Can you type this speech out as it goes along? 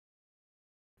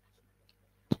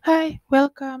Hi,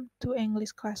 welcome to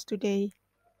English class today.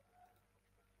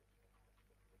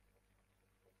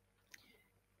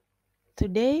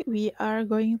 Today we are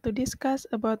going to discuss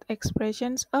about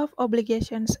expressions of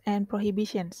obligations and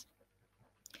prohibitions.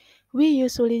 We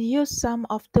usually use some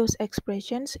of those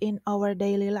expressions in our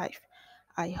daily life.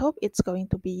 I hope it's going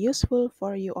to be useful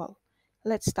for you all.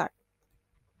 Let's start.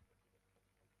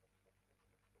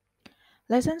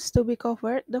 Lessons to be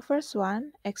covered. The first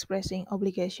one, expressing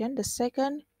obligation. The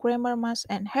second, grammar must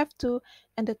and have to.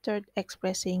 And the third,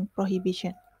 expressing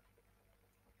prohibition.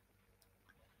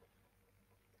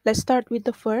 Let's start with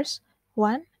the first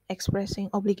one,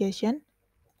 expressing obligation.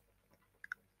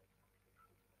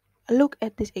 Look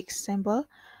at this example.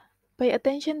 Pay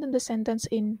attention to the sentence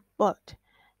in bold.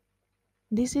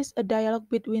 This is a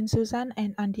dialogue between Susan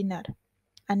and Andinar.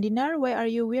 Andinar, why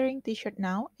are you wearing t-shirt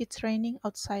now? It's raining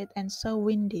outside and so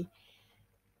windy.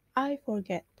 I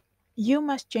forget. You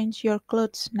must change your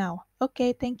clothes now.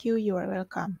 Okay, thank you. You are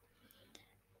welcome.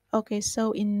 Okay,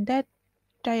 so in that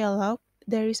dialogue,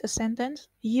 there is a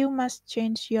sentence, you must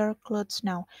change your clothes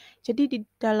now. Jadi di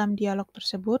dalam dialog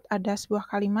tersebut ada sebuah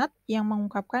kalimat yang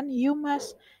mengungkapkan you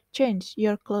must change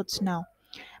your clothes now.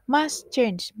 Must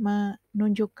change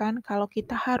menunjukkan kalau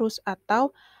kita harus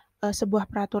atau sebuah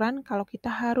peraturan kalau kita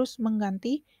harus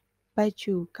mengganti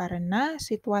baju karena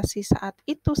situasi saat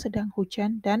itu sedang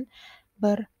hujan dan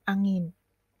berangin.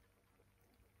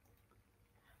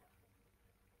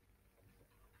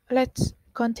 Let's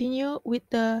continue with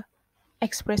the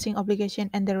expressing obligation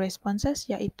and the responses,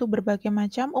 yaitu berbagai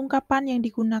macam ungkapan yang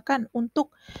digunakan untuk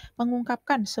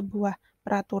mengungkapkan sebuah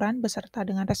peraturan beserta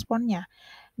dengan responnya.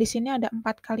 Di sini ada 4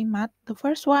 kalimat. The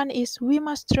first one is we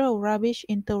must throw rubbish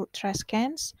into trash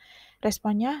cans.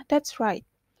 Responnya, that's right.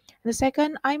 The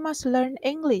second, I must learn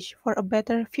English for a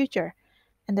better future.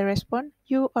 And the response,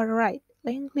 you are right.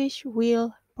 English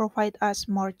will provide us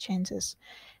more chances.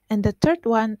 And the third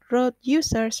one, road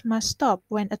users must stop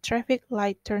when a traffic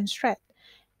light turns red.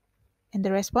 And the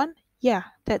response,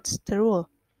 yeah, that's the rule.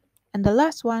 And the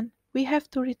last one, we have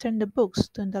to return the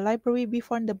books to the library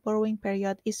before the borrowing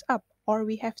period is up, or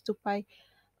we have to pay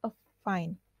a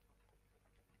fine.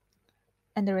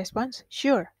 And the response,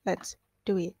 sure, let's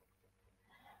do it.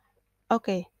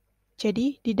 Oke,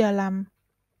 jadi di dalam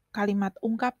kalimat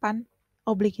ungkapan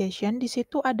obligation, di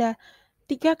situ ada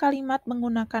 3 kalimat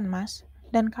menggunakan must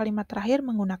dan kalimat terakhir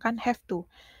menggunakan have to.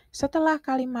 Setelah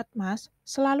kalimat must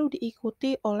selalu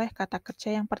diikuti oleh kata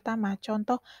kerja yang pertama.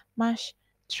 Contoh must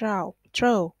throw,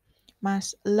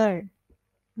 must learn,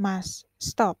 must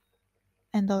stop.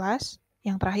 And the last,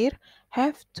 yang terakhir,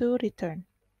 have to return.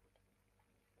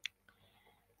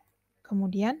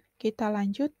 Kemudian kita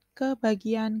lanjut ke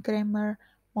bagian grammar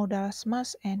modals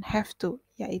must and have to,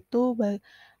 yaitu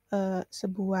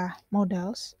sebuah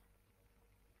modals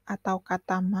atau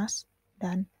kata must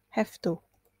dan have to.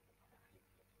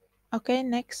 Okay,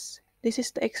 next. This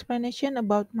is the explanation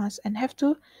about must and have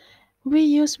to. We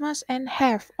use must and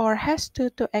have or has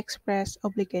to express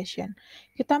obligation.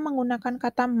 Kita menggunakan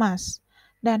kata must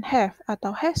dan have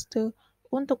atau has to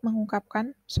untuk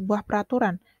mengungkapkan sebuah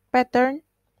peraturan. Pattern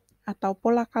atau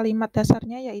pola kalimat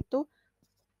dasarnya yaitu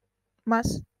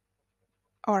must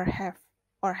or have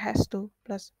or has to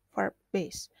plus verb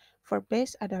base. Verb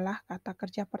base adalah kata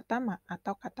kerja pertama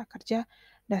atau kata kerja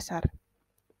dasar.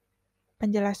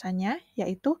 Penjelasannya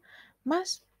yaitu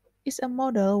must is a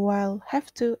modal while have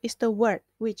to is the word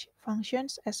which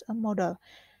functions as a modal.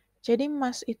 Jadi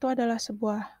must itu adalah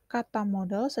sebuah kata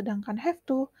modal sedangkan have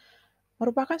to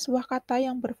merupakan sebuah kata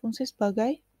yang berfungsi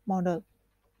sebagai modal.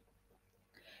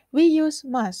 We use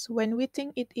must when we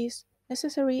think it is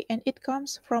necessary and it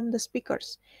comes from the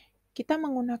speakers. Kita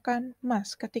menggunakan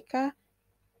must ketika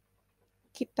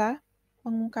kita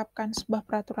mengungkapkan sebuah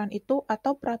peraturan itu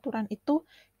atau peraturan itu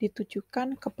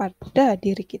ditujukan kepada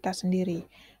diri kita sendiri.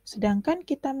 Sedangkan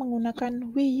kita menggunakan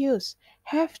we use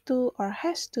have to or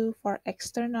has to for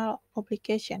external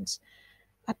obligations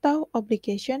atau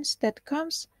obligations that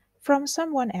comes from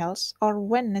someone else or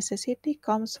when necessity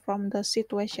comes from the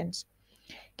situations.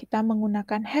 Kita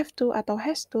menggunakan have to atau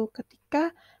has to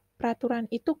ketika peraturan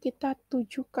itu kita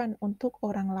tujukan untuk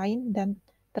orang lain dan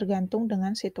tergantung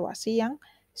dengan situasi yang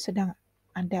sedang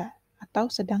ada atau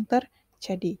sedang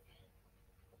terjadi.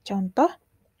 Contoh,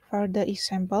 for the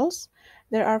examples,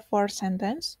 there are 4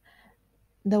 sentences.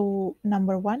 The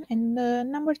number 1 and the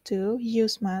number 2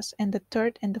 use must, and the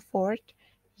third and the fourth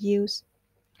use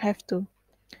have to.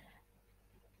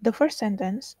 The first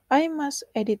sentence, I must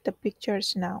edit the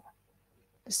pictures now.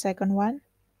 The second one,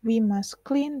 we must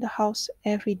clean the house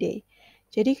every day.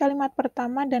 Jadi kalimat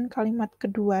pertama dan kalimat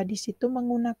kedua di situ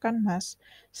menggunakan must.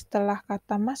 Setelah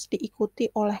kata must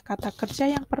diikuti oleh kata kerja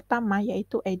yang pertama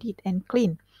yaitu edit and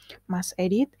clean. Must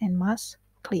edit and must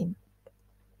clean.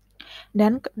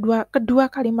 Dan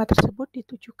kedua kalimat tersebut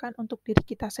ditujukan untuk diri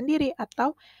kita sendiri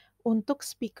atau untuk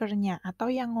speakernya atau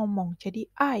yang ngomong.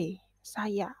 Jadi I,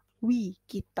 saya, we,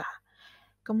 kita.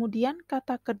 Kemudian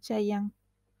kata kerja yang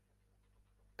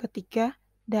ketiga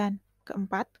dan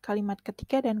keempat, kalimat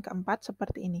ketiga dan keempat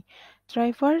seperti ini.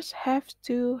 Drivers have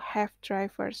to have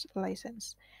driver's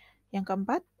license. Yang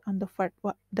keempat, on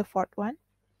the fourth one,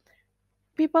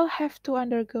 people have to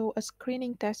undergo a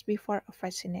screening test before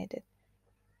vaccinated.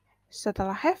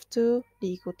 Setelah have to,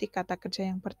 diikuti kata kerja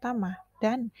yang pertama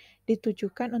dan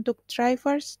ditujukan untuk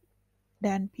drivers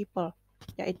dan people,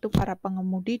 yaitu para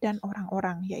pengemudi dan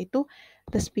orang-orang, yaitu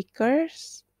the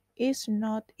speakers is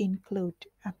not include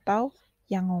atau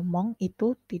yang ngomong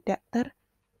itu tidak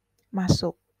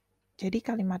termasuk. Jadi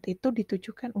kalimat itu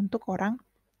ditujukan untuk orang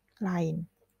lain.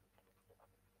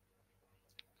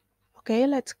 Okay,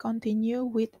 let's continue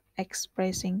with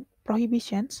expressing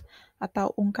prohibitions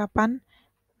atau ungkapan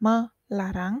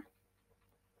melarang.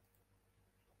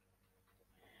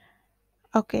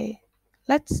 Okay,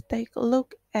 let's take a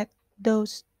look at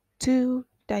those two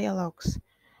dialogues.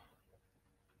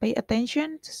 Pay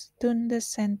attention to the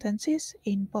sentences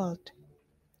in bold.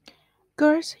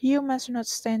 Girls, you must not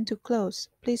stand too close.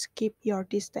 Please keep your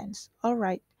distance.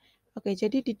 Alright. Oke,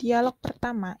 jadi di dialog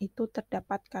pertama itu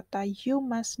terdapat kata you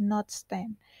must not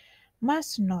stand.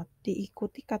 Must not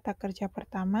diikuti kata kerja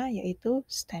pertama yaitu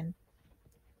stand.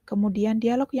 Kemudian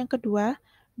dialog yang kedua,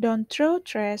 don't throw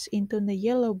trash into the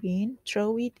yellow bin,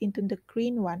 throw it into the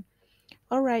green one.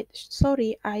 Alright,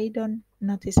 sorry, I don't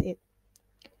notice it.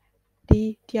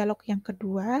 Di dialog yang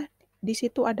kedua, di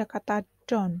situ ada kata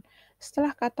don't.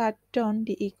 Setelah kata don't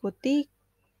diikuti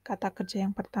kata kerja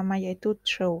yang pertama yaitu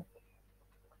throw.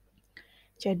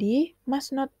 Jadi,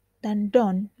 must not dan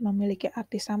don't memiliki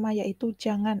arti sama yaitu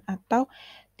jangan atau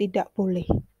tidak boleh.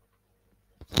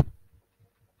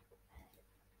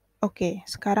 Oke,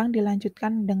 sekarang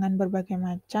dilanjutkan dengan berbagai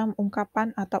macam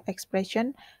ungkapan atau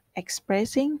expression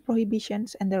expressing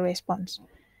prohibitions and the response.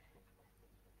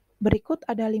 Berikut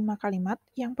ada 5 kalimat.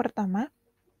 Yang pertama,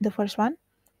 the first one,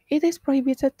 it is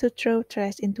prohibited to throw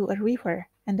trash into a river.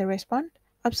 And the response,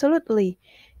 absolutely,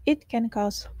 it can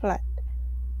cause flood.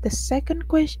 The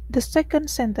second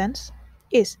sentence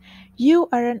is, you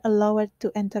aren't allowed to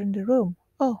enter the room.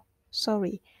 Oh,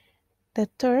 sorry. The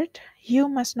third,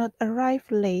 you must not arrive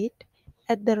late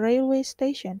at the railway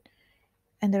station.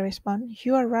 And the response,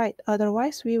 you are right,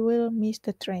 otherwise we will miss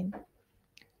the train.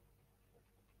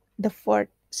 The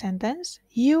fourth sentence,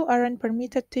 you aren't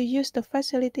permitted to use the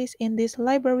facilities in this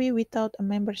library without a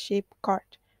membership card.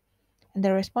 And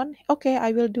the response, okay,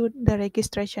 I will do the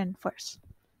registration first.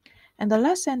 And the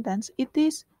last sentence, it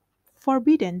is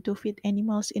forbidden to feed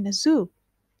animals in a zoo.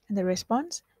 And the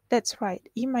response, that's right,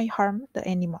 it may harm the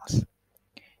animals.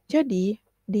 Jadi,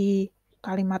 di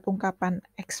kalimat ungkapan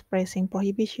expressing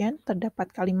prohibition terdapat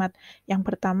kalimat yang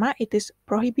pertama, it is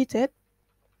prohibited.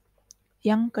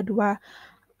 Yang kedua,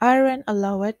 aren't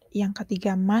allowed. Yang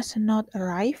ketiga, must not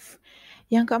arrive.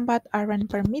 Yang keempat, aren't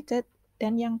permitted.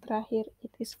 Dan yang terakhir,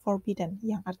 it is forbidden.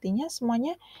 Yang artinya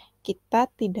semuanya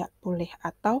kita tidak boleh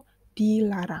atau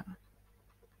dilarang.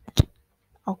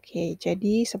 Oke,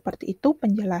 jadi seperti itu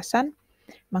penjelasan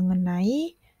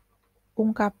mengenai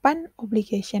ungkapan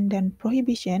obligation dan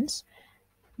prohibitions.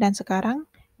 Dan sekarang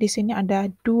di sini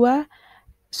ada 2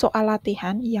 soal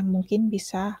latihan yang mungkin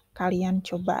bisa kalian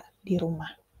coba di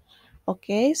rumah.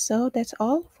 Okay, so that's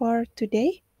all for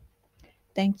today.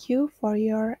 Thank you for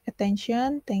your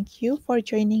attention. Thank you for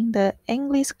joining the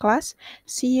English class.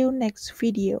 See you next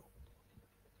video.